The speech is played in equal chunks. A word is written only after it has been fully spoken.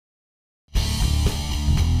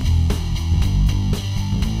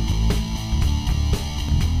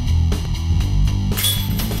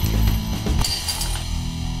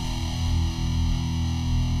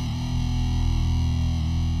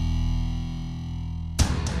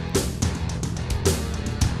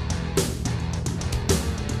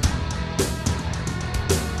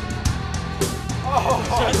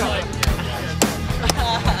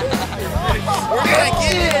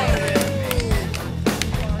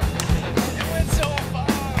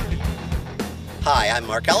Hi, I'm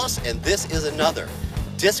Mark Ellis, and this is another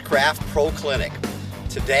Discraft Pro Clinic.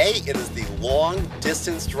 Today it is the long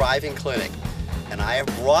distance driving clinic, and I have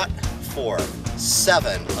brought forth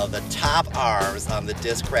 7 of the top arms on the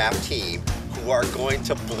Discraft team who are going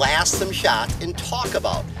to blast some shots and talk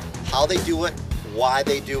about how they do it, why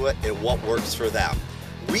they do it, and what works for them.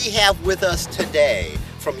 We have with us today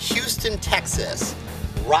from Houston, Texas,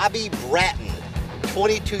 Robbie Bratton,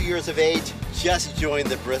 22 years of age, just joined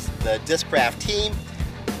the Discraft team,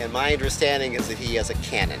 and my understanding is that he has a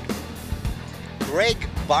Canon. Greg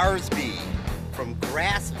Barsby from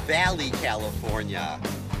Grass Valley, California,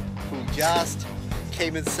 who just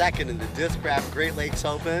came in second in the Discraft Great Lakes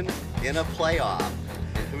Open in a playoff.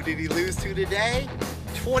 And who did he lose to today?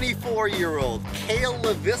 24-year-old Cale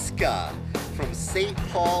LaVisca from St.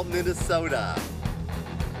 Paul, Minnesota.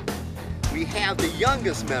 We have the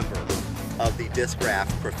youngest member of the Discraft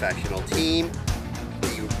professional team,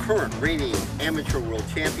 the current reigning amateur world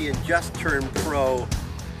champion, just turned pro,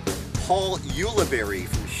 Paul Ulibarri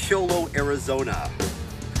from Show Low, Arizona.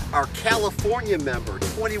 Our California member,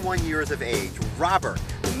 21 years of age, Robert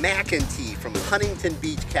McEntee from Huntington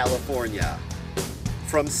Beach, California.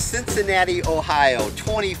 From Cincinnati, Ohio,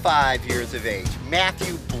 25 years of age,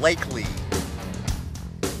 Matthew Blakely.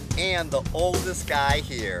 And the oldest guy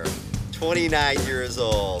here, 29 years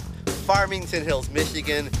old, Farmington Hills,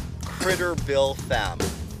 Michigan, Critter Bill Thiem.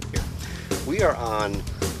 Here. We are on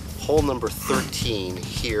hole number 13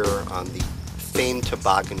 here on the famed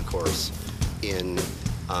toboggan course in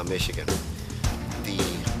Michigan. The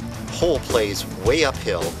hole plays way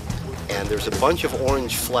uphill, and there's a bunch of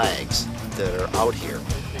orange flags that are out here.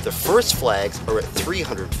 The first flags are at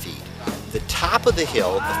 300 feet. The top of the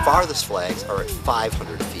hill, the farthest flags, are at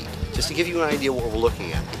 500 feet. Just to give you an idea what we're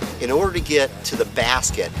looking at. In order to get to the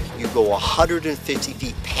basket, you go 150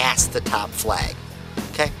 feet past the top flag.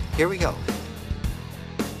 Okay, here we go.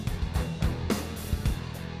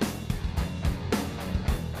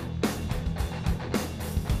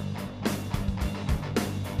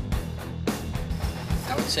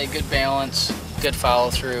 I would say good balance, good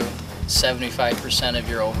follow through. 75% of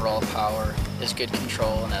your overall power is good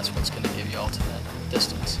control, and that's what's going to give you ultimate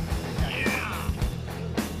distance. Yeah!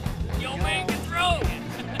 Yo, man, can throw!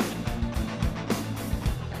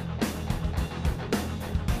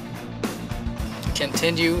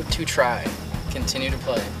 Continue to try, continue to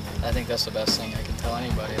play. I think that's the best thing I can tell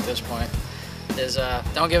anybody at this point, is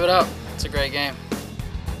don't give it up. It's a great game.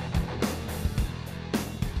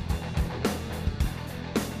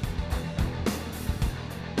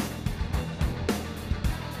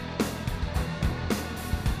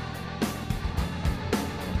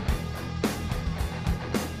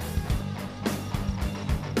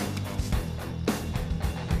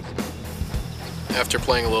 After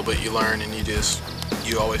playing a little bit, you learn, and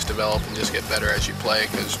you always develop and just get better as you play,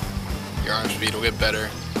 because your arm speed will get better,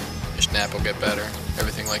 your snap will get better,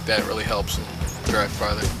 everything like that really helps and drive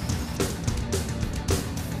farther.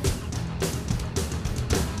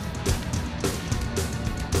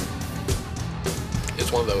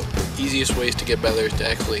 It's one of the easiest ways to get better is to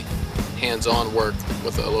actually hands-on work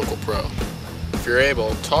with a local pro. If you're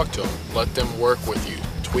able, talk to them, let them work with you.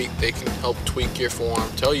 They can help tweak your form,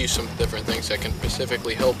 tell you some different things that can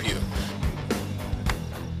specifically help you.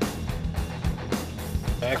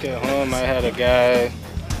 Back at home, I had a guy,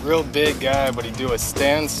 real big guy, but he'd do a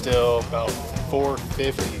standstill about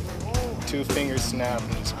 450, 2-finger snap,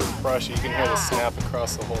 and just crush it. You can hear the snap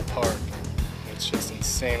across the whole park. It's just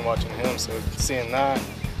insane watching him. So seeing that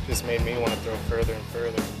just made me want to throw further and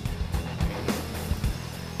further.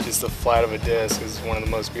 And just the flat of a disc is one of the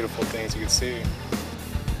most beautiful things you can see.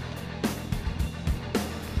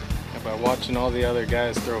 By watching all the other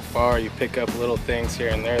guys throw far, you pick up little things here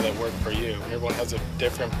and there that work for you. Everyone has a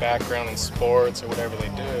different background in sports or whatever they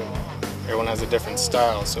do. Everyone has a different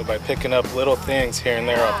style. So by picking up little things here and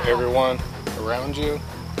there off everyone around you, it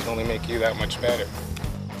can only make you that much better.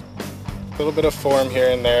 A little bit of form here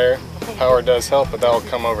and there. Power does help, but that will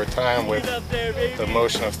come over time with the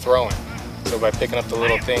motion of throwing. So by picking up the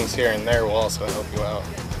little things here and there will also help you out.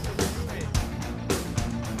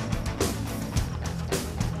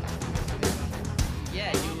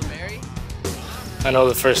 I know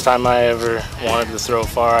the first time I ever wanted to throw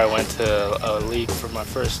far, I went to a league for my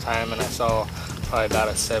first time, and I saw probably about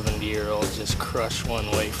a 70-year-old just crush one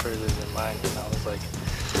way further than mine, and I was like,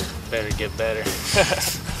 better get better.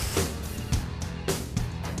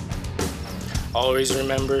 Always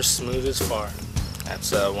remember, smooth as far.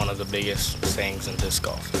 That's one of the biggest things in disc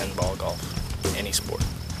golf and ball golf, any sport.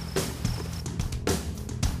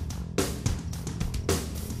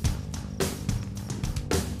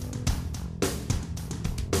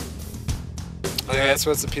 I think that's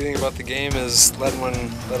what's appealing about the game is let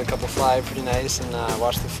a couple fly pretty nice and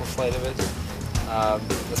watch the full flight of it.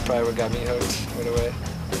 That's probably what got me hooked right away.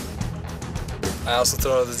 I also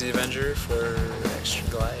throw out the Z Avenger for extra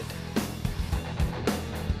glide.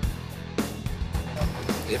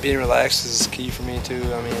 Yeah, being relaxed is key for me too.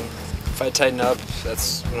 I mean, if I tighten up,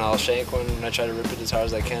 that's when I'll shank one and I try to rip it as hard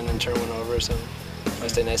as I can and turn one over or something. If I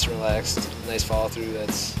stay nice and relaxed, nice follow through,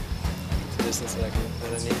 that's the distance that I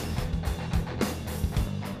need.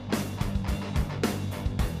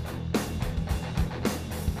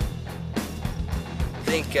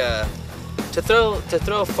 I think to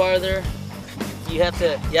throw farther, you have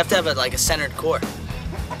to have like a centered core.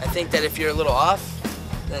 I think that if you're a little off,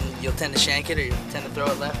 then you'll tend to shank it or you tend to throw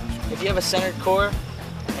it left. If you have a centered core,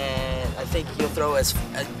 and I think you'll throw at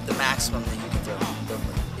the maximum that you can throw.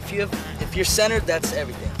 If you're centered, that's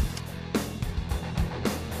everything.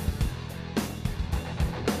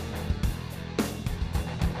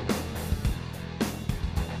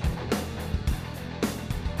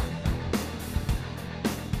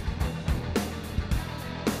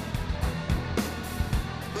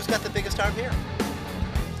 Who's got the biggest arm here?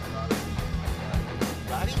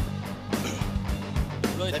 Roddy?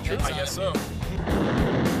 Really That true? depends I on guess it. so.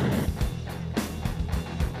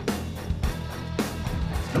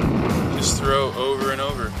 Just throw over and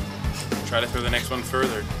over. Try to throw the next one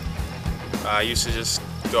further. I used to just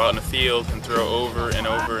go out in the field and throw over and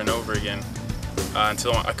over and over again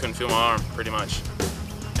until I couldn't feel my arm, pretty much.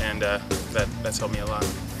 And that's helped me a lot.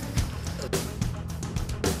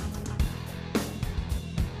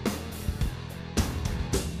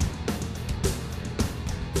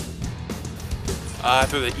 I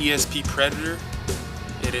throw the ESP Predator.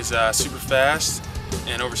 It is super fast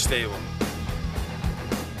and overstable.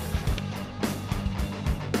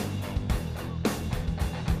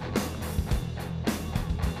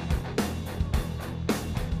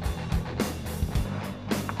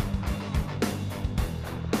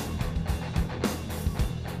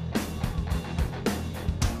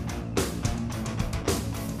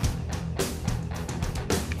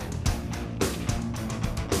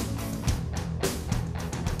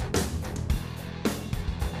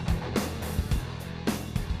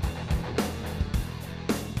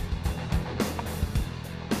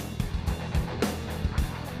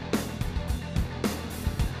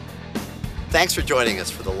 Thanks for joining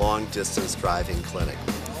us for the Long Distance Driving Clinic.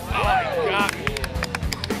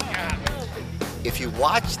 If you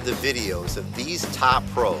watch the videos of these top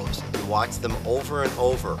pros, you watch them over and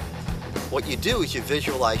over, what you do is you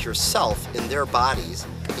visualize yourself in their bodies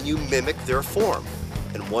and you mimic their form.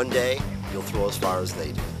 And one day, you'll throw as far as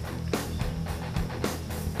they do.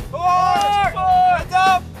 Hands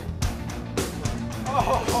up!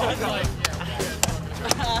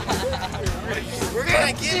 We're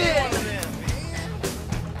gonna get it!